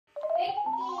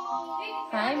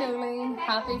Hi Noeleen,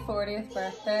 happy 40th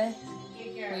birthday.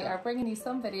 We are bringing you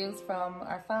some videos from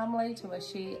our family to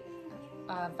wish you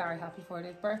a very happy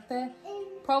 40th birthday.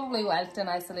 Probably whilst in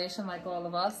isolation like all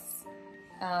of us,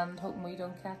 and hoping we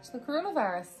don't catch the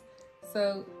coronavirus.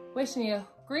 So wishing you a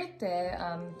great day,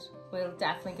 and we'll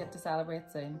definitely get to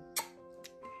celebrate soon.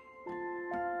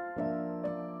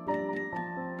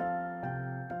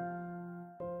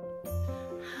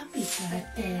 Happy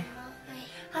birthday.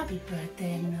 Happy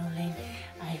birthday, Noeleen.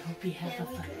 I hope you have a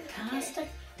fantastic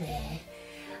day.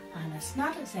 And it's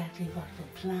not exactly what we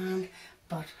planned,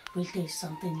 but we'll do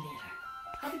something later.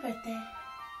 Happy birthday.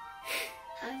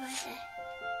 Happy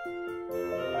birthday.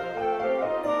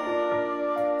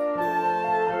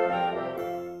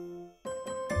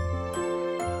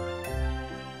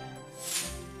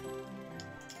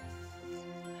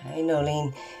 Hi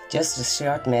Noeleen, just a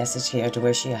short message here to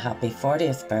wish you a happy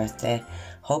 40th birthday.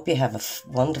 Hope you have a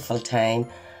wonderful time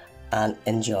and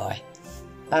enjoy.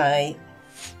 Bye.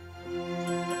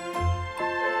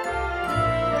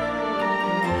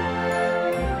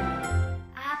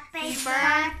 Happy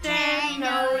birthday,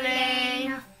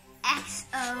 Noeleen.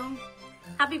 XO.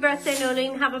 Happy birthday,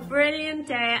 Noeleen. Have a brilliant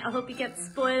day. I hope you get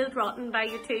spoiled rotten by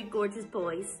your two gorgeous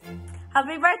boys.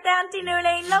 Happy birthday, Auntie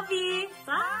Noeleen. Love you.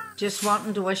 Bye. Just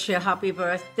wanting to wish you a happy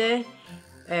birthday.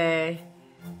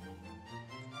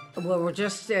 Well, we're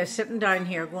just sitting down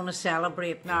here going to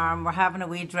celebrate now, and we're having a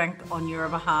wee drink on your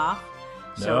behalf.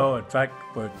 No, in fact,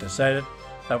 we've decided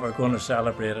that we're going to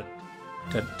celebrate it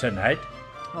tonight.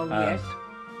 Oh, yes.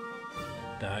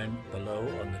 Down below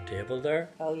on the table there,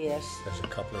 Oh, yes. there's a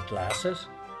couple of glasses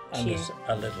and Cheer. there's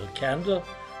a little candle.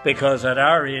 Because at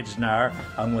our age now,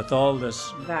 and with all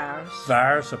this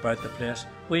virus about the place,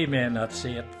 we may not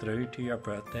see it through to your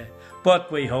birthday. But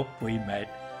we hope we might.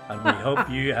 And we hope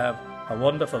you have a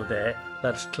wonderful day.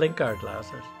 Let's clink our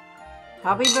glasses.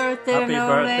 Happy birthday, Happy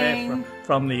birthday Noeleen.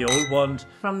 from the old ones.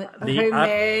 From the who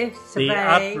may the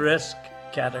survive. at-risk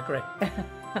category.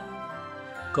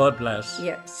 God bless.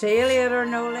 Yeah. See you later,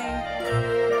 Noeleen.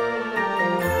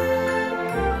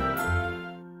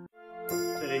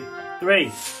 2,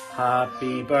 3.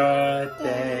 Happy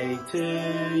birthday to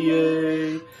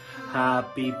you.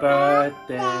 Happy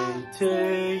birthday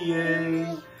to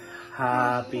you.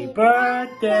 Happy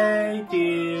birthday,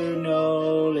 dear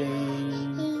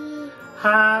Noeleen.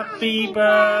 Happy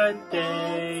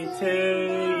birthday to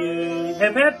you.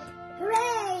 Hip hip.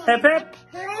 Hooray! Hip hip.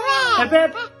 Hooray! Hip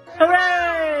hip.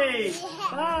 Hooray!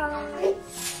 Bye.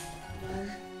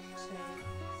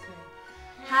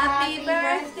 Happy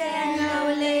birthday,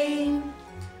 Noeleen.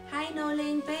 Hi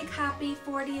Noeleen, big happy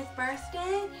 40th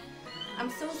birthday. I'm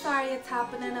so sorry it's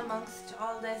happening amongst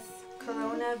all this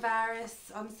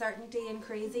coronavirus uncertainty and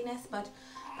craziness, but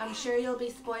I'm sure you'll be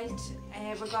spoilt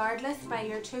regardless by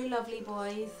your two lovely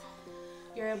boys.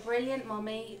 You're a brilliant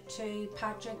mummy to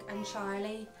Patrick and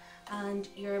Charlie, and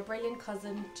you're a brilliant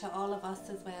cousin to all of us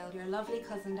as well. You're a lovely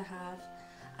cousin to have,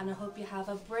 and I hope you have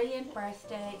a brilliant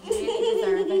birthday. You really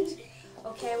deserve it.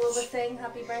 Okay, will we sing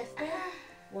happy birthday?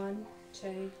 1,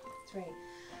 2, 3.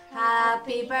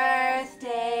 Happy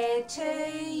birthday to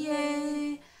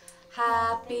you.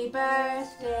 Happy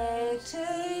birthday to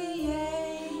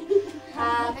you.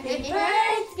 Happy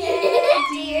birthday,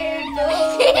 dear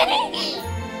Noeleen.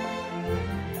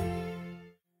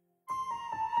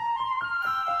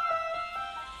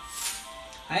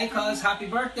 Hi, cuz, happy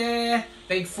birthday!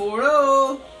 Big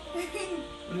 4-0! What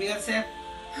do we got to say?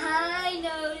 Hi,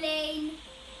 Noeleen.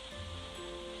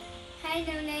 Hi,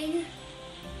 Noeleen.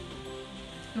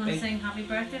 You want to sing happy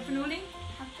birthday for Noeleen?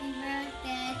 Happy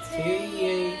birthday To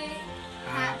you.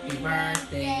 Happy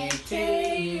birthday to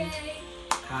you.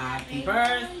 Happy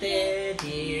birthday,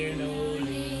 dear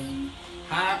Noeleen.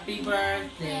 Happy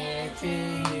birthday to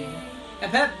you.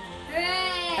 Hip hip!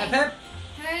 Hooray! Hip hip!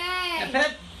 Hooray! Hip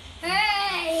hip!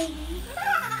 Hooray!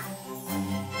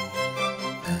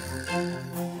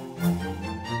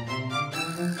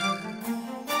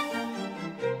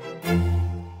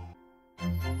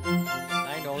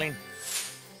 Hi Noeleen,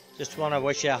 just want to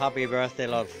wish you a happy birthday,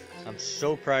 love. I'm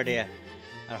so proud of you, and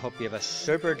I hope you have a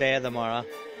super day tomorrow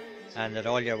and that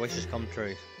all your wishes come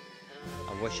true.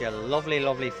 I wish you a lovely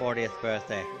 40th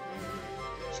birthday.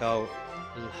 So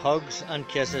hugs and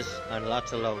kisses and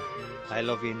lots of love. I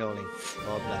love you, Noeleen.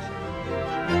 God bless you.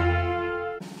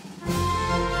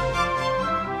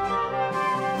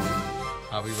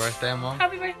 Happy birthday, Mum.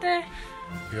 Happy birthday.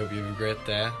 We hope you have a great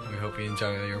day. We hope you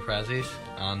enjoy all your prezzies.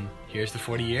 And here's to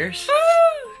 40 years.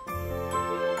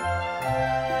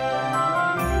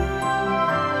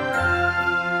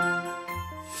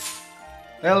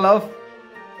 Well, love,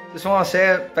 just want to say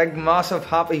a big, massive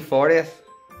happy 40th.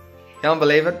 Can't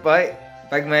believe it, boy.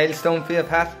 Big milestone for you,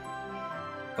 Pat.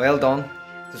 Well done.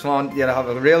 Just want you to have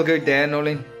a real good day,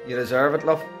 Noeleen. You deserve it,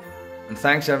 love. And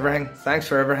thanks everything. Thanks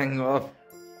for everything, love.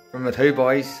 From the two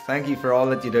boys. Thank you for all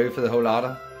that you do for the whole lot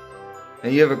of. Now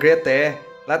you have a great day.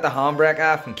 Let the handbrake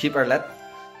off and keep her lit.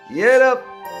 Get up.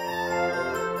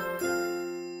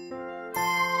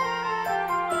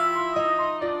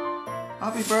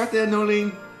 Happy birthday,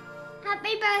 Noeleen.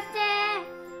 Happy birthday.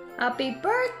 Happy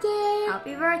birthday.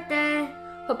 Happy birthday.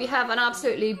 Hope you have an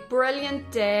absolutely brilliant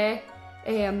day.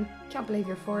 Can't believe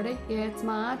you're 40. Yeah, it's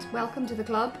mad. Welcome to the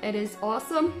club. It is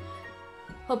awesome.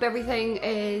 Hope everything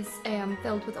is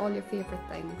filled with all your favourite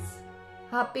things.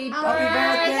 Happy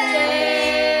birthday!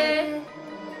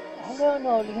 Hello,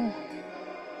 Noeleen.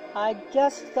 I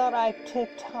just thought I'd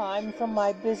take time from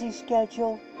my busy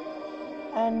schedule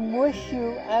and wish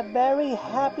you a very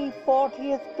happy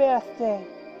 40th birthday.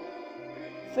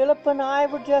 Philip and I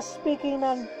were just speaking,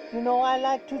 and you know I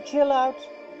like to chill out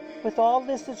with all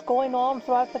this that's going on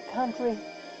throughout the country.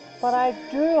 But I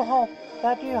do hope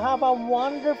that you have a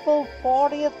wonderful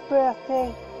 40th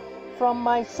birthday from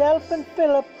myself and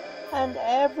Philip and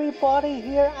everybody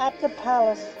here at the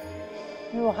palace.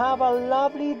 You have a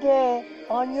lovely day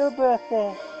on your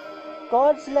birthday.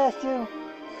 God bless you,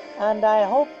 and I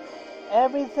hope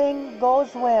everything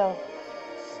goes well.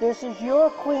 This is your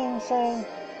queen saying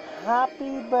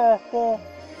happy birthday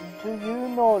to you,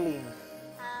 Noeleen.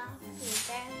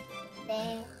 Happy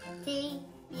birthday to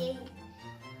you.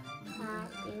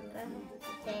 Happy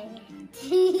birthday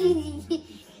to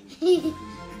you.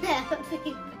 Happy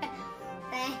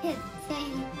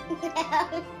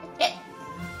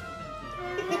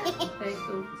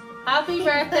birthday. Happy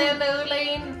birthday,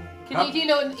 Noeleen. Can you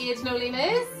know what age Noeleen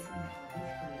is?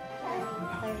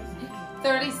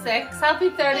 36. Happy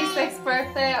 36th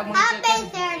birthday. Happy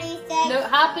 36. No,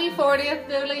 happy 40th,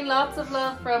 Noeleen. Lots of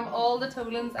love from all the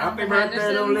Tolans. Happy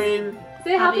birthday, Noeleen.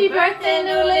 Say happy birthday,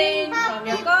 Noeleen. From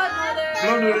your godmother.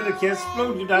 Blow Noeleen a kiss.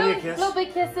 Blow Daddy a kiss. Blow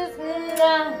big kisses.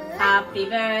 Happy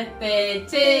birthday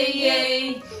to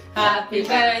you. Happy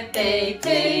birthday to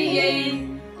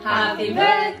you. Happy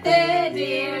birthday,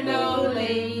 dear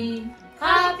Noeleen.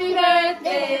 Happy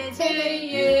birthday to